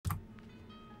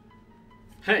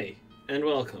Hey, and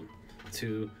welcome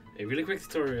to a really quick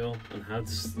tutorial on how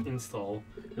to install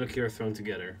Nuclear Throne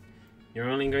Together. You're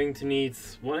only going to need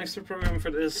one extra program for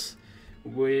this,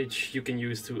 which you can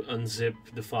use to unzip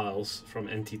the files from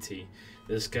NTT.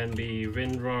 This can be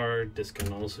WinRAR, this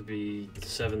can also be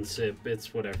 7-zip,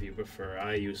 it's whatever you prefer.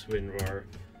 I use WinRAR.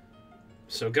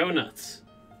 So go nuts!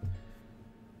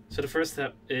 So the first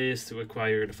step is to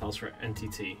acquire the files for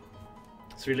NTT.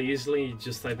 It's really easily, you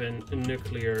just type in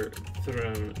Nuclear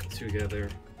Throne Together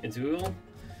into Google.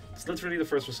 It's literally the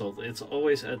first result. It's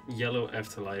always at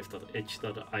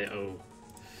yellowafterlife.itch.io.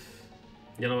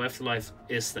 Yellow Afterlife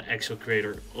is the actual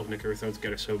creator of Nuclear Throne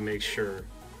Together, so make sure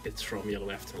it's from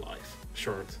Yellow Afterlife.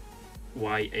 Short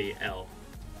YAL.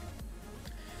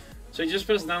 So you just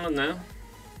press download now.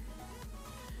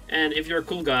 And if you're a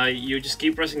cool guy, you just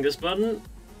keep pressing this button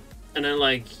and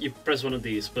then you press one of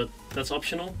these, but that's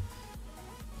optional.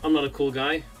 I'm not a cool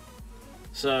guy,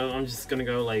 so I'm just gonna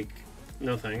go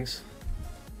no thanks.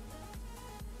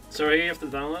 So here you have the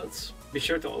downloads. Be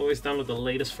sure to always download the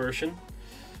latest version.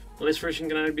 The latest version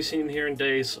can either be seen here in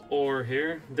days or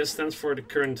here. This stands for the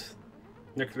current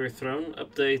Nuclear Throne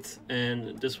update,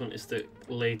 and this one is the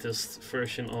latest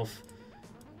version of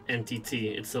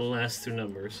NTT. It's the last two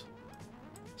numbers.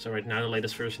 So right now the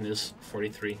latest version is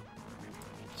 43.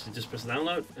 So just press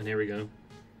download, and here we go.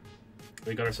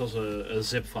 We got ourselves a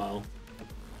zip file.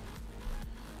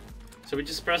 So we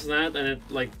just press that and it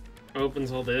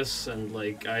opens all this, and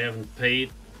I haven't paid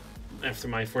after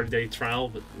my 40-day trial,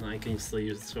 but I can still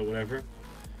use it, so whatever.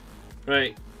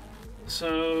 Right,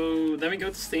 so then we go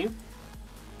to Steam.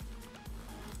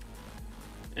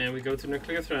 And we go to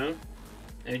Nuclear Throne.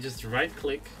 And you just right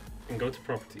click and go to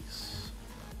Properties.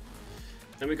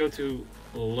 Then we go to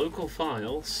Local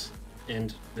Files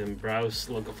and then Browse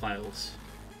Local Files.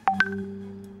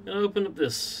 And open up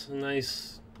this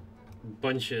nice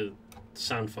bunch of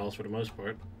sound files for the most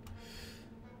part.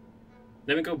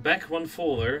 Then we go back one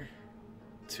folder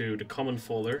to the common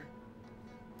folder,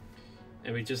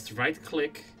 and we just right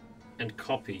click and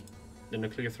copy the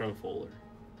Nuclear Throne folder.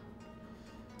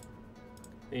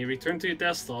 And you return to your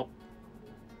desktop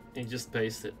and you just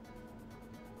paste it.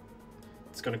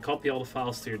 It's gonna copy all the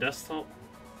files to your desktop.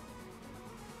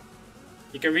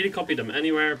 You can really copy them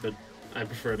anywhere, but I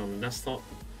prefer it on the desktop.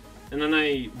 And then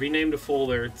I rename the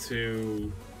folder to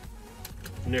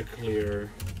Nuclear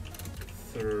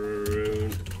Throne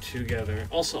Together.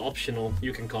 Also optional,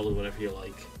 you can call it whatever you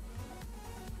like.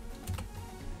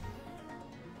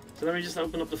 So then we just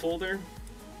open up the folder,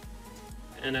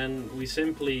 and then we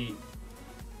simply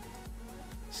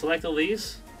select all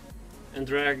these and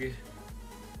drag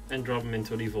and drop them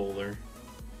into the folder.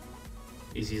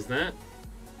 Easy as that.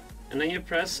 And then you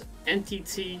press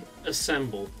NTT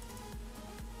Assemble.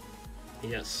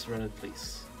 Yes, run it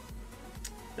please.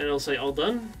 Then it'll say all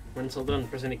done. When it's all done,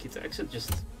 press any key to exit.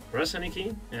 Just press any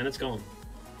key and it's gone.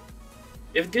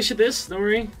 If it gives you this, don't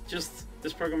worry. Just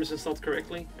this program is installed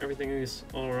correctly. Everything is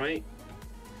alright.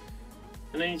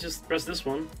 And then you just press this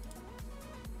one.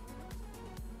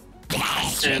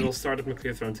 And we'll start up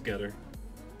Nuclear Throne Together.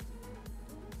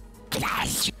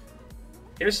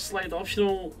 Here's a slight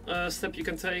optional step you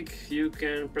can take. You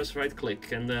can press right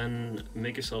click and then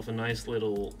make yourself a nice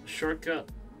little shortcut.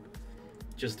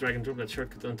 Just drag and drop that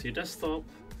shortcut onto your desktop.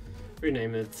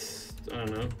 Rename it, I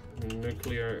don't know,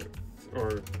 Nuclear,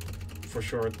 or for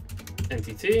short,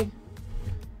 NTT.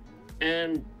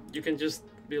 And you can just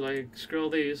be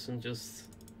scroll these and just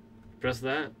press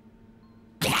that.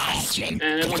 And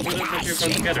it'll put Nuclear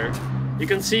Throne Together. You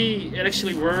can see it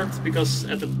actually worked because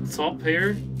at the top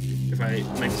here, if I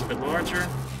make this a bit larger,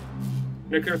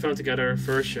 Nuclear Throne Together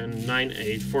version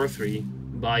 9843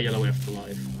 by Yellow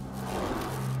Afterlife.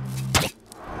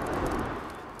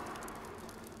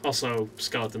 Also,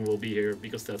 Skeleton will be here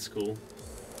because that's cool.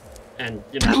 And,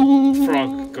 you know,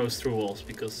 Frog goes through walls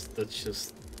because that's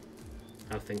just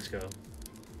how things go.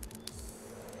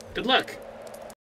 Good luck!